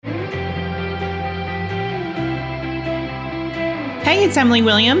Hey, it's Emily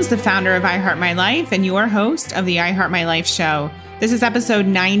Williams, the founder of I Heart My Life and your host of the I Heart My Life show. This is episode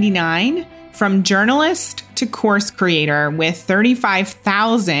 99, From Journalist to Course Creator with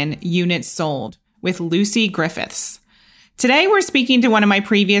 35,000 units sold with Lucy Griffiths. Today, we're speaking to one of my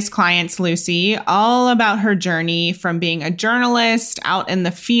previous clients, Lucy, all about her journey from being a journalist out in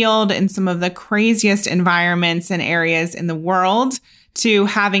the field in some of the craziest environments and areas in the world to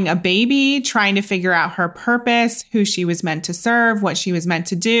having a baby, trying to figure out her purpose, who she was meant to serve, what she was meant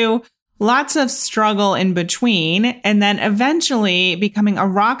to do, lots of struggle in between, and then eventually becoming a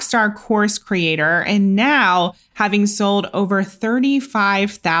rock star course creator and now having sold over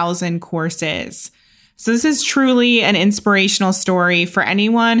 35,000 courses. So this is truly an inspirational story for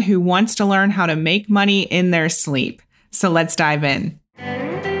anyone who wants to learn how to make money in their sleep. So let's dive in.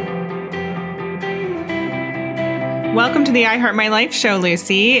 Welcome to the I Heart My Life show,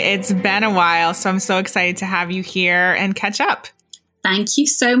 Lucy. It's been a while, so I'm so excited to have you here and catch up. Thank you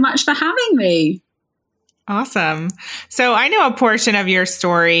so much for having me. Awesome. So I know a portion of your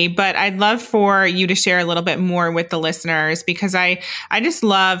story, but I'd love for you to share a little bit more with the listeners because I just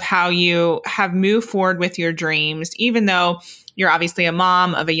love how you have moved forward with your dreams, even though you're obviously a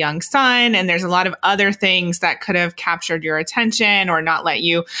mom of a young son, and there's a lot of other things that could have captured your attention or not let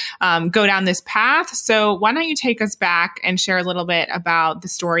you go down this path. So why don't you take us back and share a little bit about the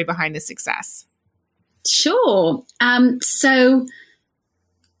story behind the success? Sure. So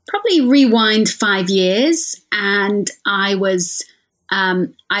probably rewind 5 years, and I was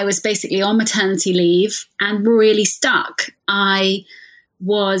basically on maternity leave and really stuck. I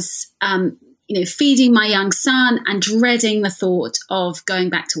was feeding my young son and dreading the thought of going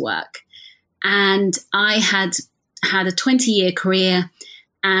back to work. And I had had a 20-year career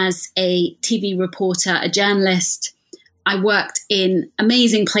as a TV reporter, a journalist. I worked in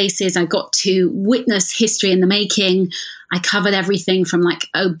amazing places. I got to witness history in the making. I covered everything from like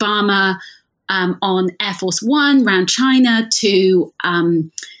Obama on Air Force One around China to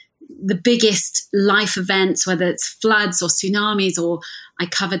the biggest life events, whether it's floods or tsunamis, or I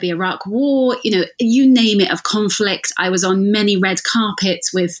covered the Iraq War, you name it, of conflict. I was on many red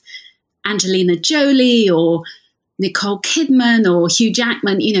carpets with Angelina Jolie or Nicole Kidman or Hugh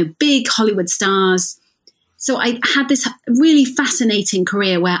Jackman, big Hollywood stars. So I had this really fascinating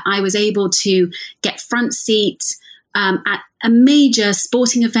career where I was able to get front seat at a major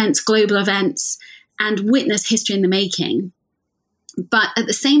sporting events, global events, and witness history in the making. But at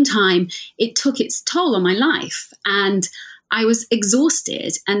the same time, it took its toll on my life and I was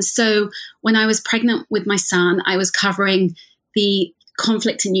exhausted. And so when I was pregnant with my son, I was covering the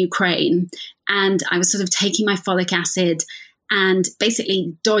conflict in Ukraine and I was sort of taking my folic acid and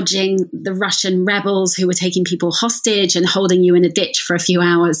basically dodging the Russian rebels who were taking people hostage and holding you in a ditch for a few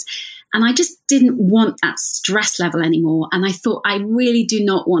hours. And I just didn't want that stress level anymore. And I thought, I really do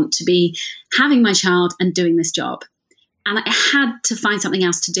not want to be having my child and doing this job. And I had to find something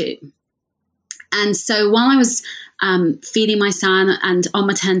else to do. And so while I was feeding my son and on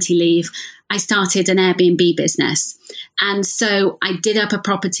maternity leave, I started an Airbnb business. And so I did up a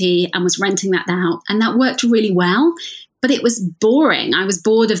property and was renting that out. And that worked really well. But it was boring. I was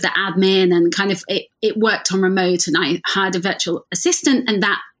bored of the admin and kind of it worked on remote, and I hired a virtual assistant and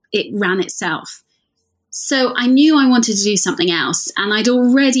that it ran itself. So I knew I wanted to do something else. And I'd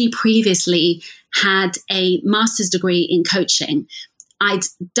already previously had a master's degree in coaching. I'd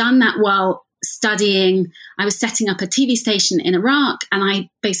done that while studying. I was setting up a TV station in Iraq, and I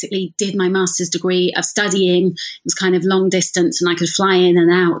basically did my master's degree of studying. It was kind of long distance and I could fly in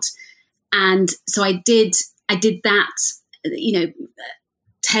and out. And so I did that,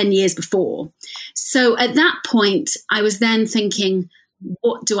 10 years before. So at that point, I was then thinking,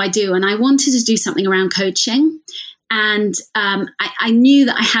 what do I do? And I wanted to do something around coaching. And I knew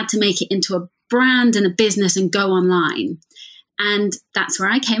that I had to make it into a brand and a business and go online. And that's where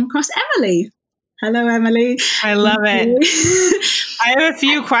I came across Emily. Hello, Emily. I love it. I have a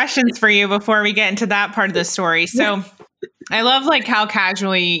few questions for you before we get into that part of the story. So I love how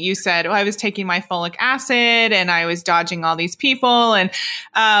casually you said, I was taking my folic acid and I was dodging all these people. And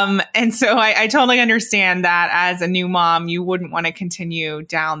so I totally understand that as a new mom, you wouldn't want to continue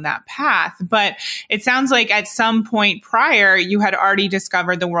down that path. But it sounds like at some point prior, you had already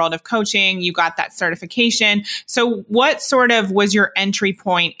discovered the world of coaching. You got that certification. So what sort of was your entry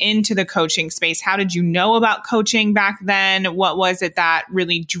point into the coaching space? How did you know about coaching back then? What was it that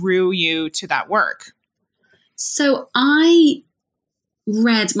really drew you to that work? So I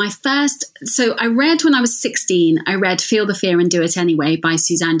read when I was 16, I read Feel the Fear and Do It Anyway by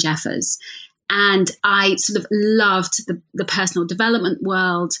Suzanne Jeffers. And I sort of loved the personal development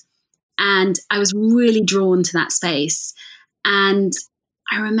world. And I was really drawn to that space. And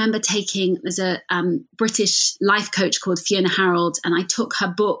I remember there's a British life coach called Fiona Harold, and I took her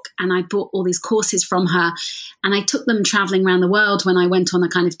book and I bought all these courses from her, and I took them traveling around the world when I went on a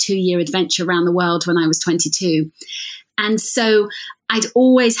kind of 2-year adventure around the world when I was 22. And so I'd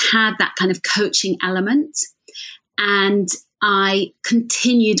always had that kind of coaching element, and I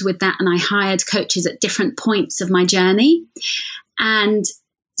continued with that, and I hired coaches at different points of my journey. And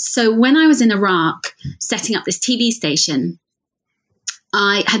so when I was in Iraq setting up this TV station,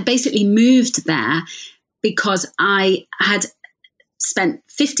 I had basically moved there because I had spent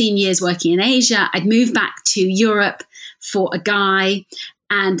 15 years working in Asia. I'd moved back to Europe for a guy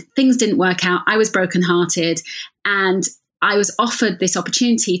and things didn't work out. I was brokenhearted and I was offered this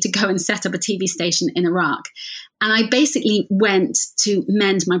opportunity to go and set up a TV station in Iraq. And I basically went to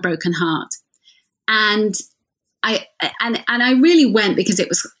mend my broken heart. And I really went because it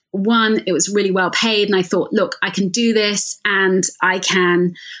was really well paid. And I thought, look, I can do this and I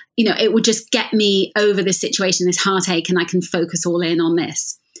can, it would just get me over this situation, this heartache, and I can focus all in on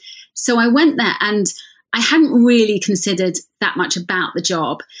this. So I went there and I hadn't really considered that much about the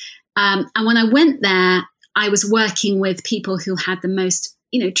job. And when I went there, I was working with people who had the most,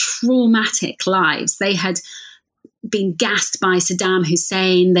 traumatic lives. They had been gassed by Saddam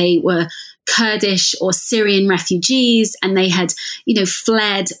Hussein. They were Kurdish or Syrian refugees, and they had,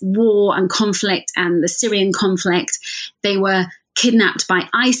 fled war and conflict and the Syrian conflict. They were kidnapped by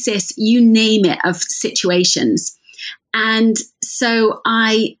ISIS, you name it, of situations. And so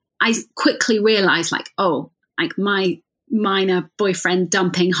I quickly realized my minor boyfriend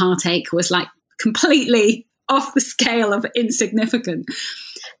dumping heartache was completely off the scale of insignificant.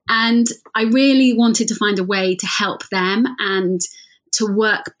 And I really wanted to find a way to help them and to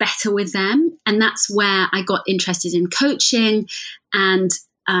work better with them. And that's where I got interested in coaching and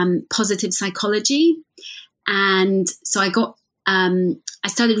positive psychology. And so I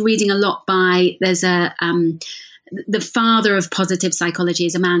started reading a lot the father of positive psychology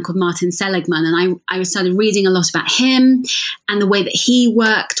is a man called Martin Seligman. And I started reading a lot about him and the way that he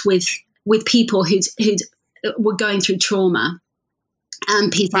worked with people who were going through trauma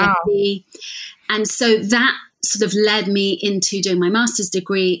and PTSD. Wow. And so that sort of led me into doing my master's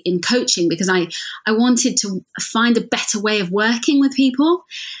degree in coaching because I wanted to find a better way of working with people.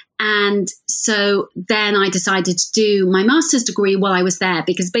 And so then I decided to do my master's degree while I was there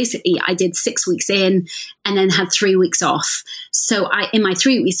because basically I did 6 weeks in and then had 3 weeks off. So in my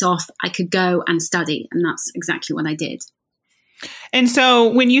 3 weeks off, I could go and study. And that's exactly what I did. And so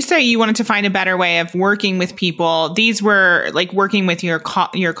when you say you wanted to find a better way of working with people, these were working with your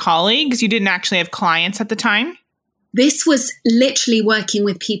colleagues? You didn't actually have clients at the time? This was literally working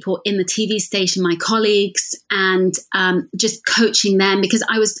with people in the TV station, my colleagues, and just coaching them because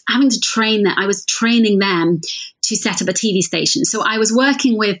I was having to train them. I was training them to set up a TV station. So I was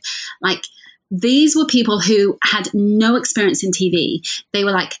working with these were people who had no experience in TV. They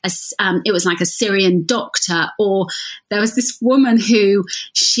were it was like a Syrian doctor, or there was this woman who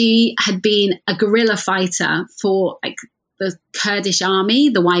she had been a guerrilla fighter for the Kurdish army,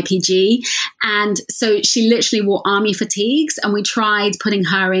 the YPG. And so she literally wore army fatigues, and we tried putting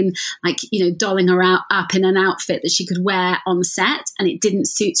her in dolling her up in an outfit that she could wear on set, and it didn't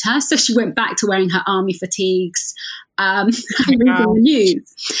suit her. So she went back to wearing her army fatigues, reading the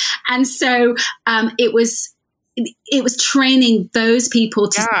news. And so it was training those people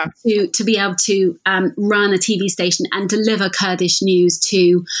to be able to run a TV station and deliver Kurdish news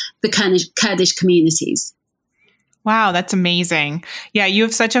to the Kurdish communities. Wow, that's amazing. Yeah, you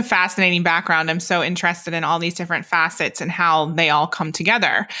have such a fascinating background. I'm so interested in all these different facets and how they all come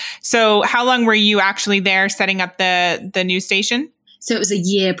together. So how long were you actually there setting up the news station? So it was a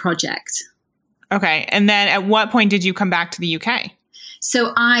year project. Okay. And then at what point did you come back to the UK?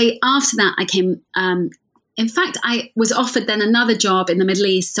 So after that, I came, in fact, I was offered then another job in the Middle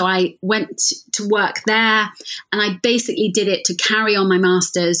East. So I went to work there, and I basically did it to carry on my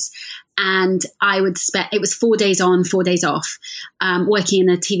master's. And it was 4 days on, 4 days off, working in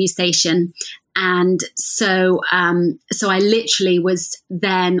a TV station. And so I literally was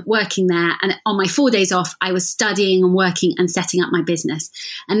then working there. And on my 4 days off, I was studying and working and setting up my business.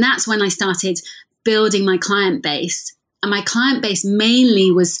 And that's when I started building my client base. And my client base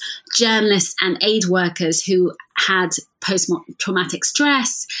mainly was journalists and aid workers who had post-traumatic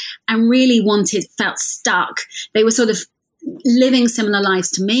stress and really felt stuck. They were sort of living similar lives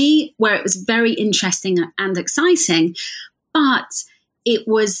to me, where it was very interesting and exciting, but it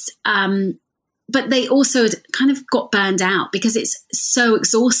was, but they also kind of got burned out because it's so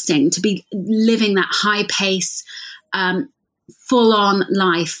exhausting to be living that high pace, full on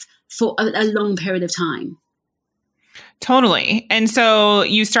life for a long period of time. Totally. And so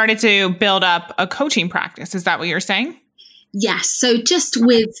you started to build up a coaching practice. Is that what you're saying? Yes. So just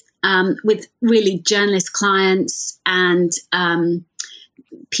with really journalist clients and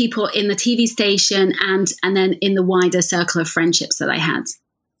people in the TV station and then in the wider circle of friendships that I had.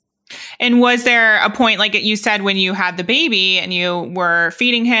 And was there a point, like you said, when you had the baby and you were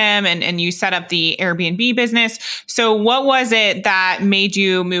feeding him and you set up the Airbnb business? So what was it that made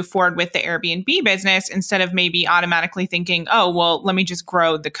you move forward with the Airbnb business instead of maybe automatically thinking, oh, well, let me just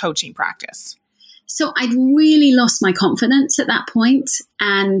grow the coaching practice? So I'd really lost my confidence at that point.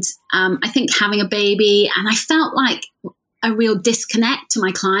 And I think having a baby, and I felt like a real disconnect to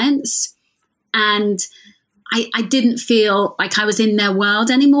my clients. And I didn't feel like I was in their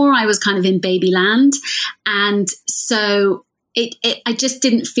world anymore. I was kind of in baby land. And so I just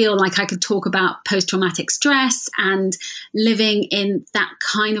didn't feel like I could talk about post-traumatic stress and living in that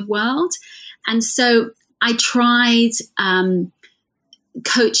kind of world. And so I tried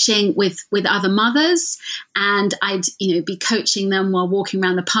coaching with other mothers, and I'd be coaching them while walking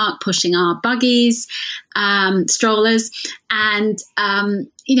around the park, pushing our buggies, strollers, and that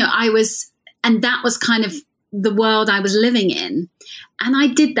was kind of the world I was living in. And I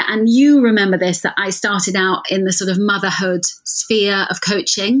did that. And you remember this, that I started out in the sort of motherhood sphere of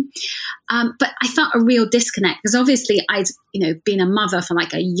coaching. But I felt a real disconnect because obviously I'd, been a mother for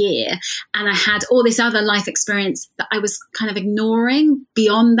like a year, and I had all this other life experience that I was kind of ignoring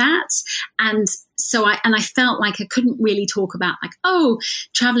beyond that. And so I felt like I couldn't really talk about like,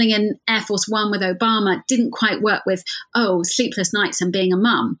 traveling in Air Force One with Obama didn't quite work with, sleepless nights and being a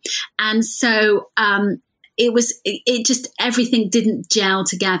mum. And so, it just, everything didn't gel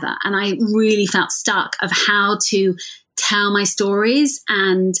together. And I really felt stuck of how to tell my stories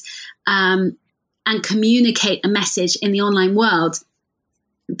and communicate a message in the online world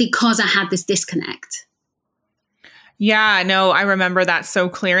because I had this disconnect. Yeah, no, I remember that so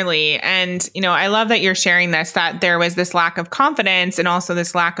clearly. And, I love that you're sharing this, that there was this lack of confidence and also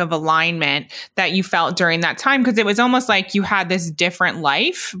this lack of alignment that you felt during that time, because it was almost like you had this different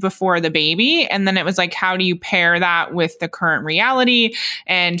life before the baby. And then it was like, how do you pair that with the current reality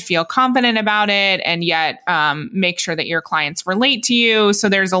and feel confident about it and yet make sure that your clients relate to you? So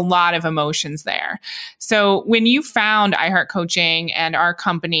there's a lot of emotions there. So when you found iHeart Coaching and our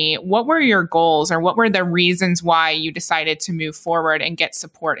company, what were your goals or what were the reasons why you decided to move forward and get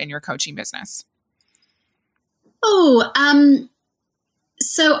support in your coaching business? So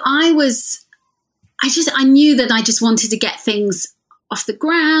I knew that I just wanted to get things off the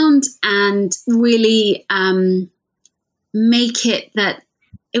ground and really make it that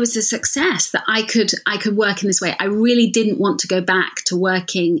it was a success, that I could work in this way. I really didn't want to go back to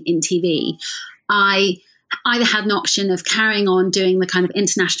working in TV. I either had an option of carrying on doing the kind of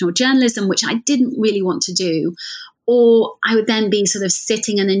international journalism, which I didn't really want to do, or I would then be sort of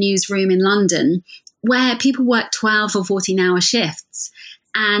sitting in a newsroom in London where people work 12 or 14-hour shifts.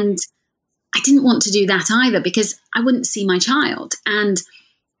 And I didn't want to do that either because I wouldn't see my child. And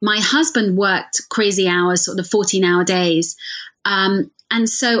my husband worked crazy hours, sort of 14-hour days. And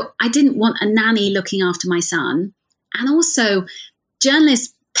so I didn't want a nanny looking after my son. And also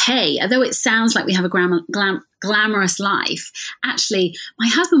journalists pay, although it sounds like we have a glamorous life, actually, my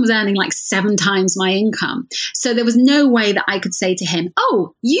husband was earning like 7 times my income. So there was no way that I could say to him,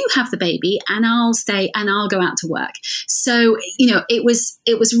 you have the baby and I'll stay and I'll go out to work. So, it was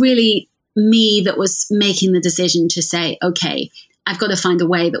really me that was making the decision to say, okay, I've got to find a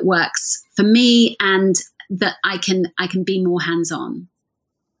way that works for me and that I can be more hands-on.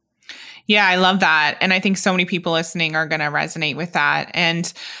 Yeah, I love that. And I think so many people listening are going to resonate with that.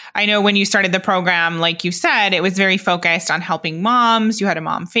 And I know when you started the program, like you said, it was very focused on helping moms. You had a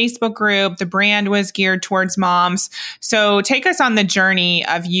mom Facebook group. The brand was geared towards moms. So take us on the journey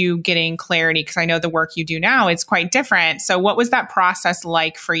of you getting clarity, because I know the work you do now is quite different. So what was that process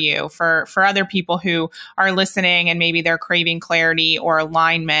like for you, for other people who are listening and maybe they're craving clarity or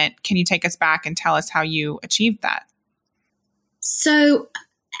alignment? Can you take us back and tell us how you achieved that? So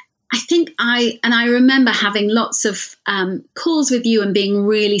I think I remember having lots of calls with you and being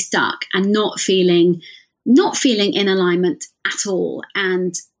really stuck and not feeling in alignment at all,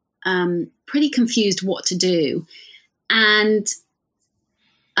 and pretty confused what to do. And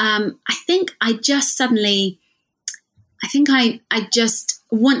I think I just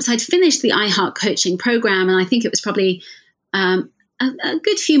once I'd finished the iHeart coaching program, and I think it was probably a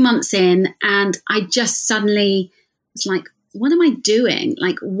good few months in, and I just suddenly was like, what am I doing?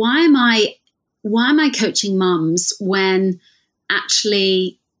 Like, why am I coaching mums when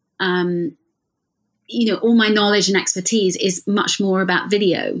actually, all my knowledge and expertise is much more about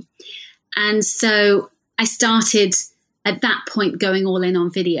video? And so I started at that point going all in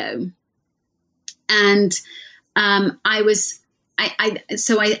on video. And I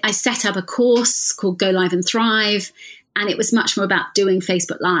set up a course called Go Live and Thrive, and it was much more about doing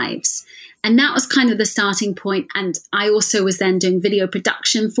Facebook Lives. And that was kind of the starting point. And I also was then doing video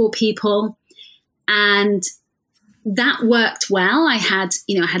production for people. And that worked well. I had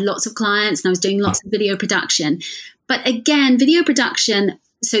lots of clients and I was doing lots of video production. But again, video production,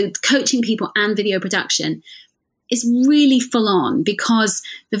 so coaching people and video production is really full on, because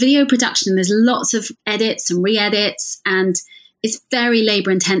the video production, there's lots of edits and re-edits, and it's very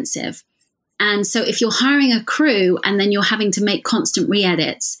labor intensive. And so if you're hiring a crew and then you're having to make constant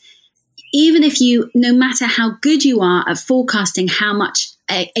re-edits, even if no matter how good you are at forecasting how much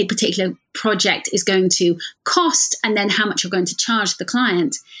a particular project is going to cost and then how much you're going to charge the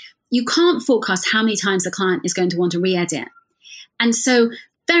client, you can't forecast how many times the client is going to want to re-edit. And so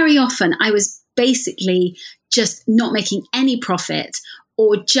very often I was basically just not making any profit,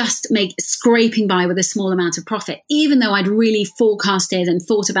 or just scraping by with a small amount of profit, even though I'd really forecasted and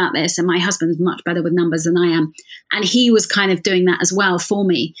thought about this. And my husband's much better with numbers than I am. And he was kind of doing that as well for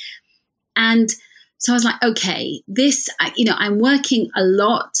me. And so I was like, okay, I'm working a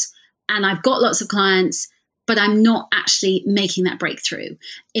lot and I've got lots of clients, but I'm not actually making that breakthrough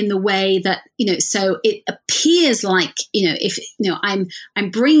in the way that, so it appears like,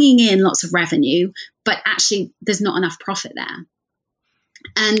 I'm bringing in lots of revenue, but actually there's not enough profit there.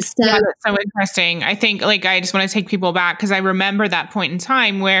 And so, yeah, that's so interesting. I think I just want to take people back, because I remember that point in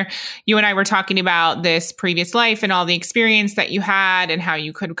time where you and I were talking about this previous life and all the experience that you had and how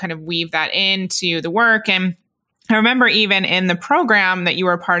you could kind of weave that into the work. And I remember even in the program that you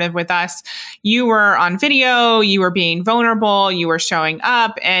were a part of with us, you were on video, you were being vulnerable, you were showing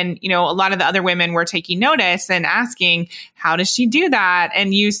up, and, a lot of the other women were taking notice and asking, how does she do that?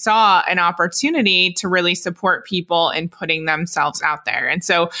 And you saw an opportunity to really support people in putting themselves out there. And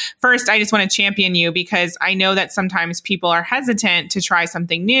so first, I just want to champion you, because I know that sometimes people are hesitant to try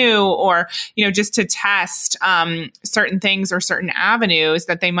something new, or, just to test certain things or certain avenues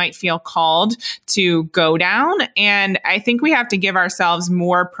that they might feel called to go down. And I think we have to give ourselves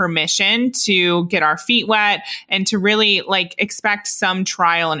more permission to get our feet wet and to really expect some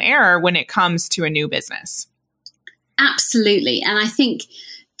trial and error when it comes to a new business. Absolutely. And I think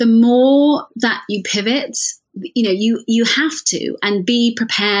the more that you pivot, you have to, and be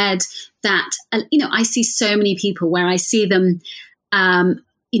prepared that, I see so many people where I see them,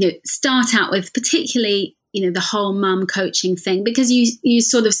 start out with particularly, the whole mum coaching thing, because you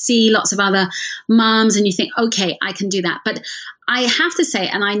sort of see lots of other mums and you think, okay, I can do that. But I have to say,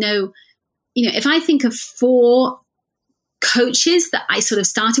 and I know, if I think of 4 coaches that I sort of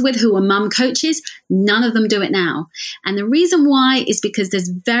started with who were mum coaches, none of them do it now. And the reason why is because there's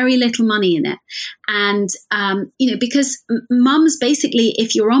very little money in it. And, because mums basically,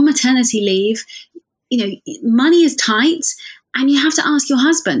 if you're on maternity leave, money is tight, and you have to ask your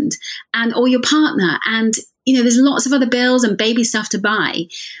husband or your partner. And, there's lots of other bills and baby stuff to buy.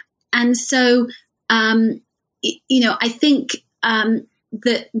 And so, I think,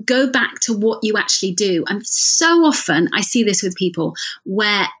 that go back to what you actually do. And so often I see this with people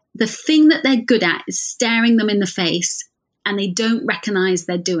where the thing that they're good at is staring them in the face and they don't recognize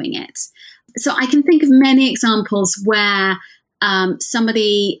they're doing it. So I can think of many examples where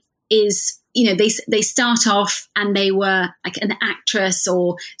somebody is, they start off and they were like an actress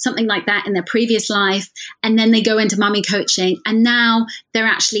or something like that in their previous life. And then they go into mummy coaching, and now they're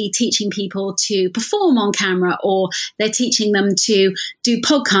actually teaching people to perform on camera, or they're teaching them to do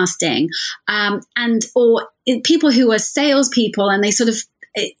podcasting, or people who are salespeople, and they sort of,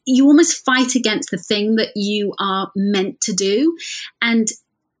 you almost fight against the thing that you are meant to do, and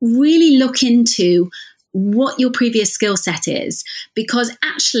really look into what your previous skill set is, because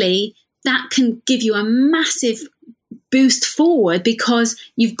actually that can give you a massive boost forward, because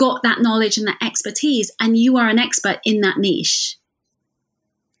you've got that knowledge and that expertise, and you are an expert in that niche.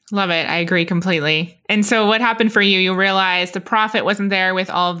 Love it. I agree completely. And so what happened for you? You realized the profit wasn't there with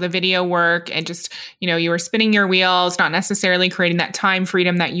all of the video work, and just, you were spinning your wheels, not necessarily creating that time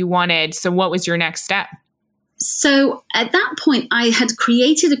freedom that you wanted. So what was your next step? So at that point, I had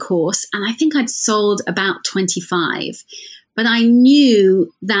created a course, and I think I'd sold about 25, but I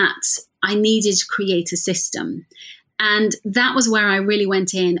knew that I needed to create a system. And that was where I really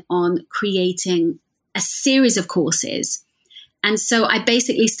went in on creating a series of courses. And so I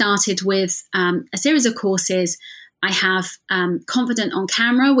basically started with a series of courses. I have Confident on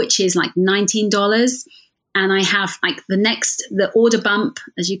Camera, which is like $19. And I have the order bump,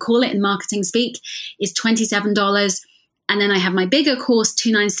 as you call it in marketing speak, is $27. And then I have my bigger course,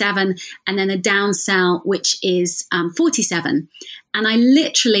 297, and then a downsell, which is 47. And I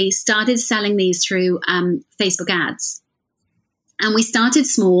literally started selling these through Facebook ads. And we started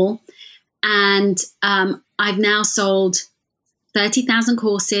small, and I've now sold 30,000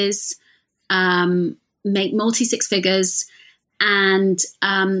 courses, make multi-six figures. And,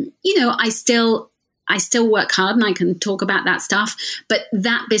 I still work hard, and I can talk about that stuff, but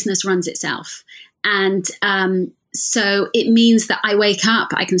that business runs itself. And so it means that I wake up,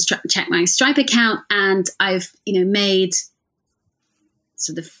 I can check my Stripe account, and I've, made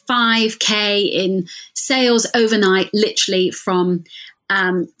sort of 5K in sales overnight, literally from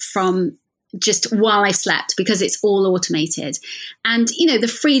just while I've slept, because it's all automated. And, the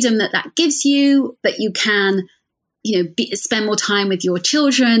freedom that gives you, that you can, spend more time with your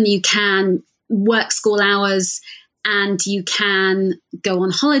children, you can work school hours, and you can go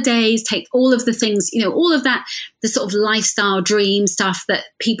on holidays, take all of the things, all of that, the sort of lifestyle dream stuff that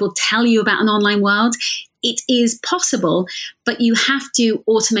people tell you about an online world. It is possible, but you have to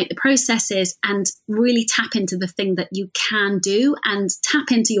automate the processes and really tap into the thing that you can do and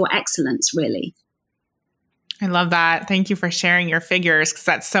tap into your excellence, really. I love that. Thank you for sharing your figures, because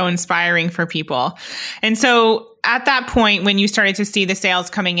that's so inspiring for people. And so at that point, when you started to see the sales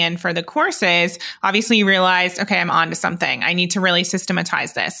coming in for the courses, obviously you realized, okay, I'm on to something. I need to really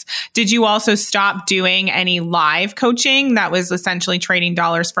systematize this. Did you also stop doing any live coaching that was essentially trading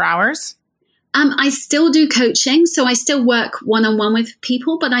dollars for hours? I still do coaching. So I still work one-on-one with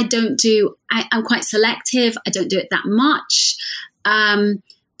people, but I'm quite selective. I don't do it that much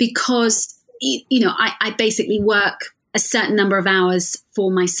because I basically work a certain number of hours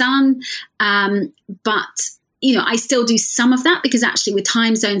for my son. But, I still do some of that, because actually with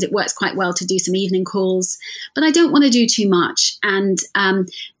time zones, it works quite well to do some evening calls, but I don't want to do too much. And,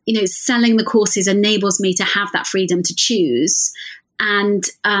 selling the courses enables me to have that freedom to choose. And,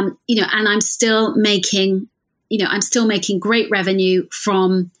 and I'm still making great revenue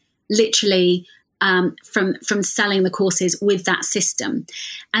from literally from selling the courses with that system.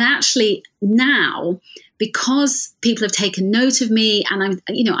 And actually now, because people have taken note of me, and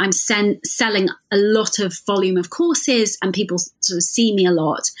I'm selling a lot of volume of courses, and people sort of see me a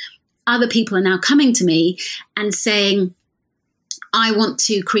lot, other people are now coming to me and saying, I want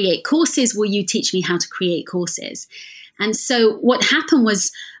to create courses. Will you teach me how to create courses? And so what happened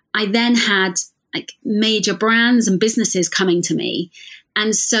was, I then had like major brands and businesses coming to me.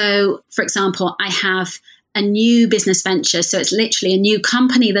 And so, for example, I have a new business venture. So it's literally a new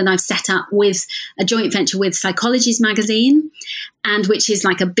company that I've set up with a joint venture with Psychology's magazine, and which is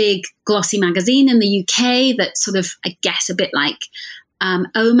like a big glossy magazine in the UK that sort of, I guess, a bit like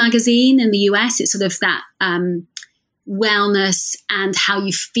O magazine in the US. It's sort of that wellness and how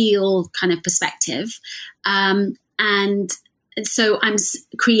you feel kind of perspective. And so I'm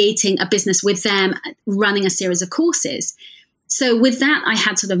creating a business with them, running a series of courses. So with that, I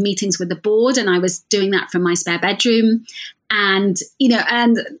had sort of meetings with the board, and I was doing that from my spare bedroom. And,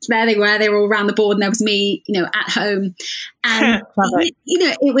 and there they were all around the board, and there was me, at home. And,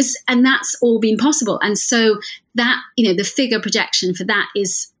 it was, and that's all been possible. And so that, the figure projection for that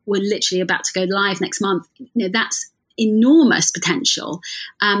we're literally about to go live next month. That's enormous potential,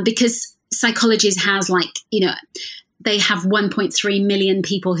 because Psychologies has they have 1.3 million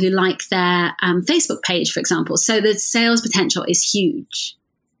people who like their Facebook page, for example. So the sales potential is huge.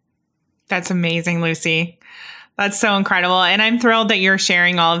 That's amazing, Lucy. That's so incredible. And I'm thrilled that you're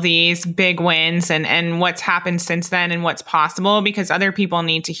sharing all of these big wins and what's happened since then and what's possible, because other people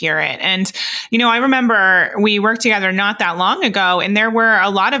need to hear it. And, I remember we worked together not that long ago, and there were a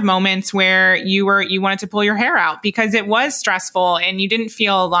lot of moments where you wanted to pull your hair out because it was stressful and you didn't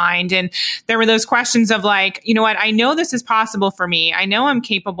feel aligned. And there were those questions of like, you know what, I know this is possible for me. I know I'm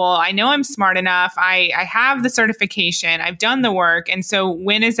capable. I know I'm smart enough. I have the certification. I've done the work. And so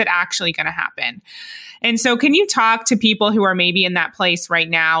when is it actually going to happen? And so can you talk to people who are maybe in that place right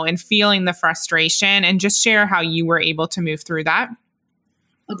now and feeling the frustration, and just share how you were able to move through that?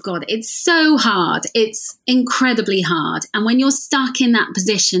 Oh God, it's so hard. It's incredibly hard. And when you're stuck in that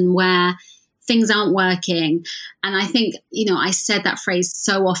position where things aren't working, and I think, I said that phrase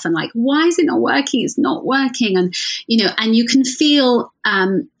so often, like, why is it not working? It's not working. And, and you can feel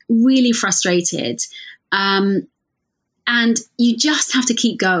really frustrated. And you just have to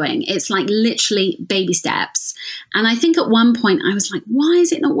keep going. It's like literally baby steps. And I think at one point I was like, why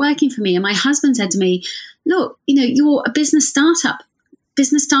is it not working for me? And my husband said to me, look, you're a business startup.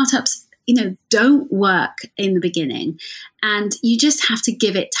 Business startups, don't work in the beginning, and you just have to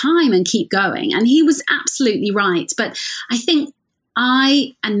give it time and keep going. And he was absolutely right. But I think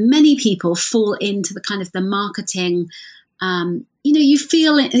I and many people fall into the kind of the marketing you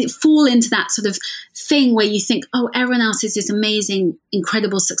fall into that sort of thing where you think, oh, everyone else is this amazing,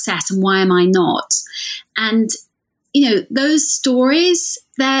 incredible success, and why am I not? And, those stories,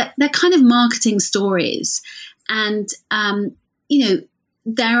 they're kind of marketing stories. And,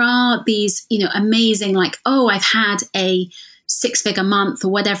 there are these, amazing, like, oh, I've had a 6-figure month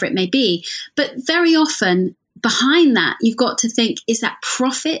or whatever it may be. But very often behind that, you've got to think, is that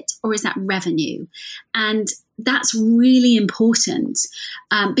profit or is that revenue? And that's really important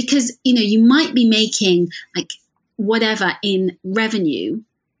because, you might be making like whatever in revenue,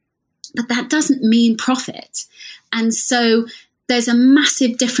 but that doesn't mean profit. And so there's a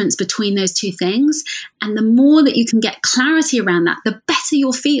massive difference between those two things. And the more that you can get clarity around that, the better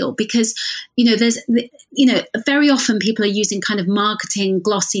you'll feel, because, very often people are using kind of marketing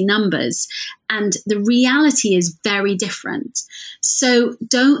glossy numbers, and the reality is very different. So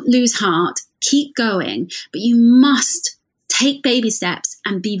don't lose heart, keep going, but you must take baby steps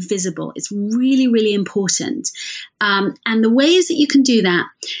and be visible. It's really, really important. And the ways that you can do that,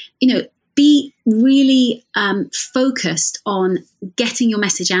 be really focused on getting your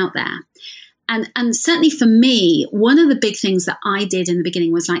message out there. And certainly for me, one of the big things that I did in the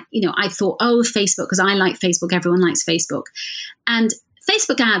beginning was like, I thought, oh, Facebook, because I like Facebook, everyone likes Facebook. And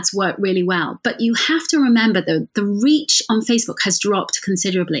Facebook ads work really well, but you have to remember though, the reach on Facebook has dropped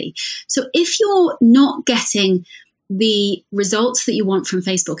considerably. So if you're not getting the results that you want from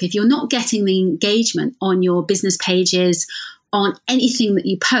Facebook, if you're not getting the engagement on your business pages, on anything that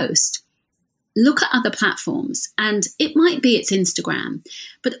you post, look at other platforms. And it might be it's Instagram,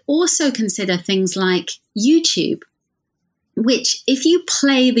 but also consider things like YouTube, which if you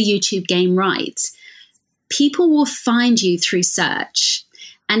play the YouTube game right, people will find you through search.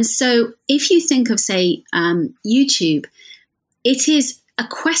 And so if you think of, say, YouTube, it is a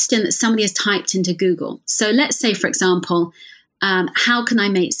question that somebody has typed into Google. So let's say, for example, how can I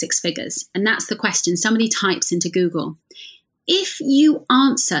make 6 figures? And that's the question somebody types into Google. If you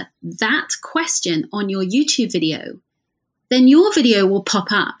answer that question on your YouTube video, then your video will pop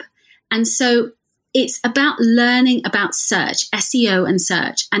up. And so it's about learning about search, SEO and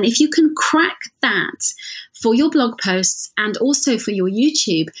search. And if you can crack that for your blog posts and also for your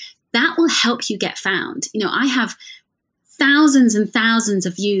YouTube, that will help you get found. I have thousands and thousands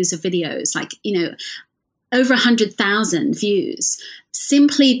of views of videos, like, over 100,000 views,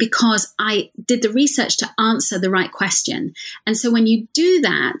 simply because I did the research to answer the right question. And so when you do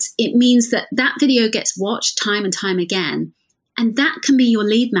that, it means that that video gets watched time and time again. And that can be your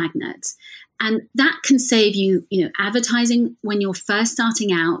lead magnet. And that can save you, advertising when you're first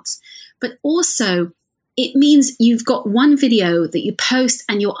starting out. But also, it means you've got one video that you post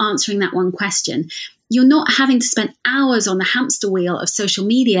and you're answering that one question. You're not having to spend hours on the hamster wheel of social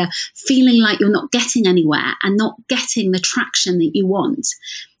media feeling like you're not getting anywhere and not getting the traction that you want.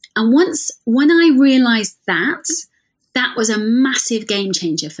 And when I realized that was a massive game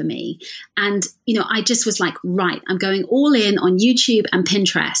changer for me. And, I just was like, right, I'm going all in on YouTube and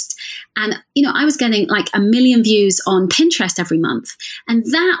Pinterest. And, I was getting like 1 million views on Pinterest every month. And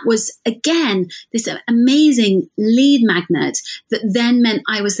that was, again, this amazing lead magnet that then meant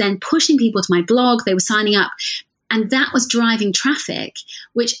I was then pushing people to my blog. They were signing up. And that was driving traffic,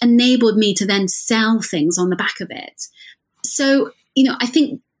 which enabled me to then sell things on the back of it. So, I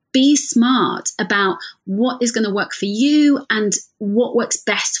think be smart about what is going to work for you and what works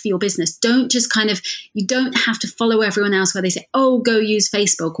best for your business. Don't just you don't have to follow everyone else where they say, oh, go use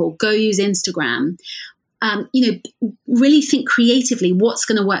Facebook or go use Instagram. Really think creatively what's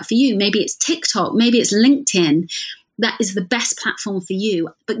going to work for you. Maybe it's TikTok, maybe it's LinkedIn. That is the best platform for you,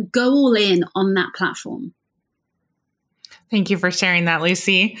 but go all in on that platform. Thank you for sharing that,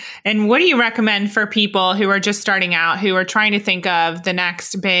 Lucy. And what do you recommend for people who are just starting out, who are trying to think of the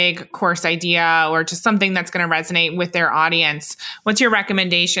next big course idea or just something that's going to resonate with their audience? What's your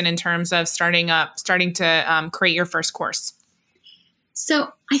recommendation in terms of starting to create your first course?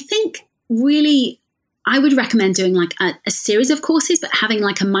 So I think really I would recommend doing like a series of courses, but having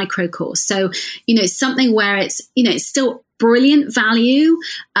like a micro course. So, something where it's still brilliant value,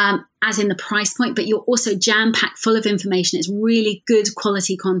 as in the price point, but you're also jam-packed full of information. It's really good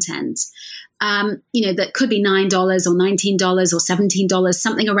quality content, that could be $9 or $19 or $17,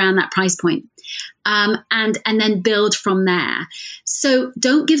 something around that price point. And then build from there. So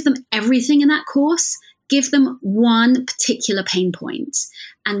don't give them everything in that course. Give them one particular pain point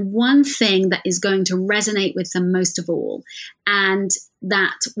and one thing that is going to resonate with them most of all. And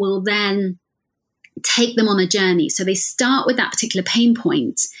that will then take them on a journey. So they start with that particular pain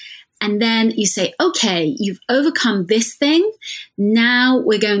point And then you say, okay, you've overcome this thing. Now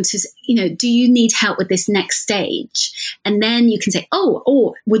we're going to, do you need help with this next stage? And then you can say,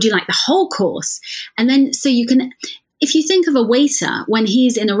 or would you like the whole course? And then so you can, if you think of a waiter, when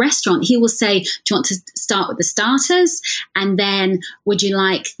he's in a restaurant, he will say, do you want to start with the starters? And then would you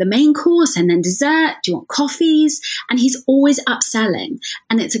like the main course and then dessert? Do you want coffees? And he's always upselling.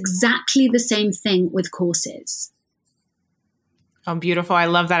 And it's exactly the same thing with courses. Oh, beautiful. I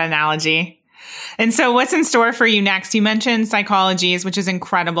love that analogy. And so what's in store for you next? You mentioned Psychologies, which is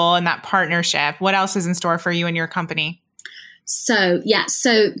incredible, and that partnership. What else is in store for you and your company? So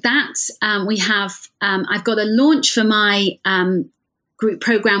that's, we have, I've got a launch for my group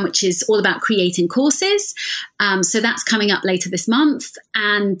program, which is all about creating courses. So that's coming up later this month.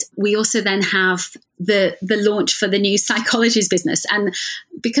 And we also then have the launch for the new Psychologies business. And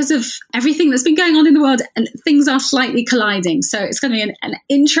because of everything that's been going on in the world, and things are slightly colliding. So it's going to be an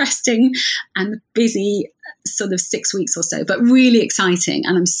interesting and busy sort of 6 weeks or so, but really exciting.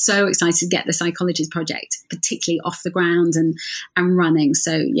 And I'm so excited to get the Psychologies project, particularly off the ground and running.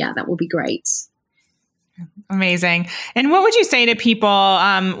 So yeah, that will be great. Amazing. And what would you say to people?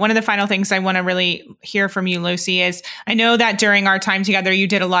 One of the final things I want to really hear from you, Lucy, is I know that during our time together, you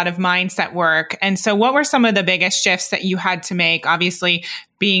did a lot of mindset work. And so what were some of the biggest shifts that you had to make? Obviously,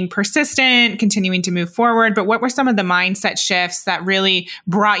 being persistent, continuing to move forward, but what were some of the mindset shifts that really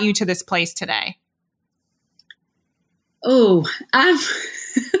brought you to this place today? I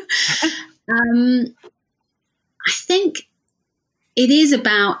think it is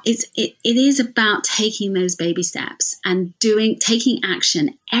about taking those baby steps and taking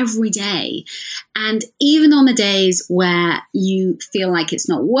action every day. And even on the days where you feel like it's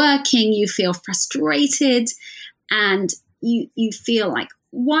not working, you feel frustrated and you feel like,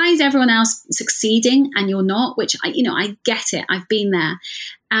 why is everyone else succeeding and you're not? Which I get it. I've been there.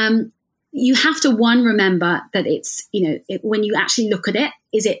 You have to, one, remember that it's, when you actually look at it,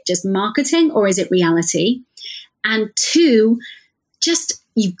 is it just marketing or is it reality? And two,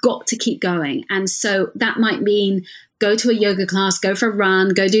 you've got to keep going. And so that might mean go to a yoga class, go for a run,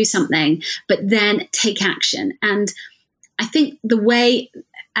 go do something, but then take action. And I think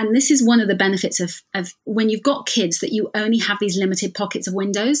and this is one of the benefits of when you've got kids, that you only have these limited pockets of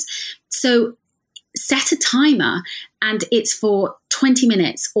windows. So set a timer and it's for 20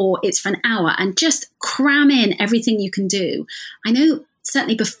 minutes or it's for an hour, and just cram in everything you can do. I know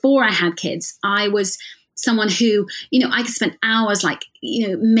certainly before I had kids, I was someone who, I could spend hours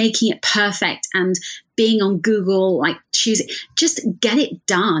making it perfect and being on Google, choosing, just get it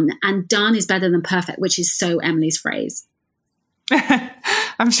done. And done is better than perfect, which is so Emily's phrase.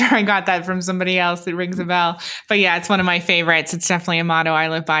 I'm sure I got that from somebody else. It rings a bell. But yeah, it's one of my favorites. It's definitely a motto I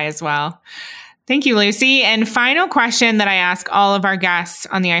live by as well. Thank you, Lucy. And final question that I ask all of our guests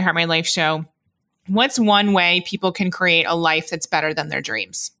on the I Heart My Life show. What's one way people can create a life that's better than their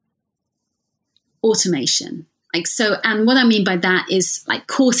dreams? Automation. And what I mean by that is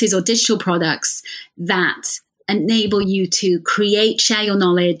courses or digital products that enable you to share your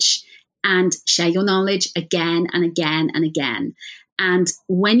knowledge again and again and again. And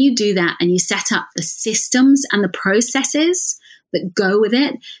when you do that and you set up the systems and the processes that go with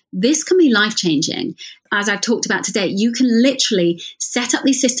it, this can be life-changing. As I've talked about today, you can literally set up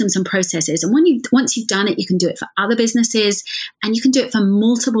these systems and processes. And once you've done it, you can do it for other businesses, and you can do it for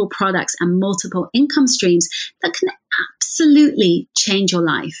multiple products and multiple income streams that can absolutely change your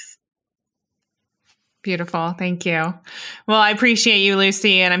life. Beautiful. Thank you. Well, I appreciate you,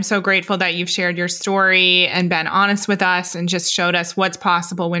 Lucy, and I'm so grateful that you've shared your story and been honest with us and just showed us what's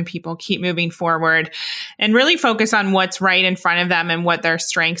possible when people keep moving forward and really focus on what's right in front of them and what their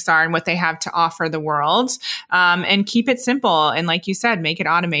strengths are and what they have to offer the world, and keep it simple. And like you said, make it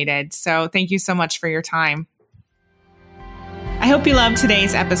automated. So thank you so much for your time. I hope you loved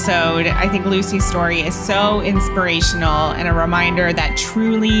today's episode. I think Lucy's story is so inspirational and a reminder that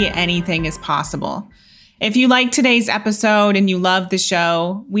truly anything is possible. If you liked today's episode and you love the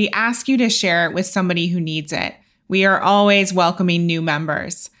show, we ask you to share it with somebody who needs it. We are always welcoming new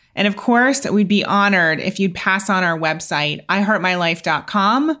members. And of course, we'd be honored if you'd pass on our website,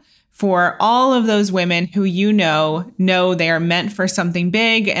 iheartmylife.com, for all of those women who know they are meant for something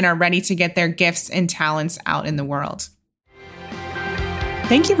big and are ready to get their gifts and talents out in the world.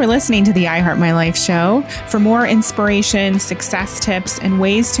 Thank you for listening to the I Heart My Life show. For more inspiration, success tips, and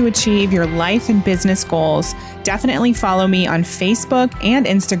ways to achieve your life and business goals, definitely follow me on Facebook and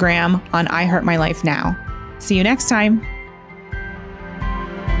Instagram on I Heart My Life Now. See you next time.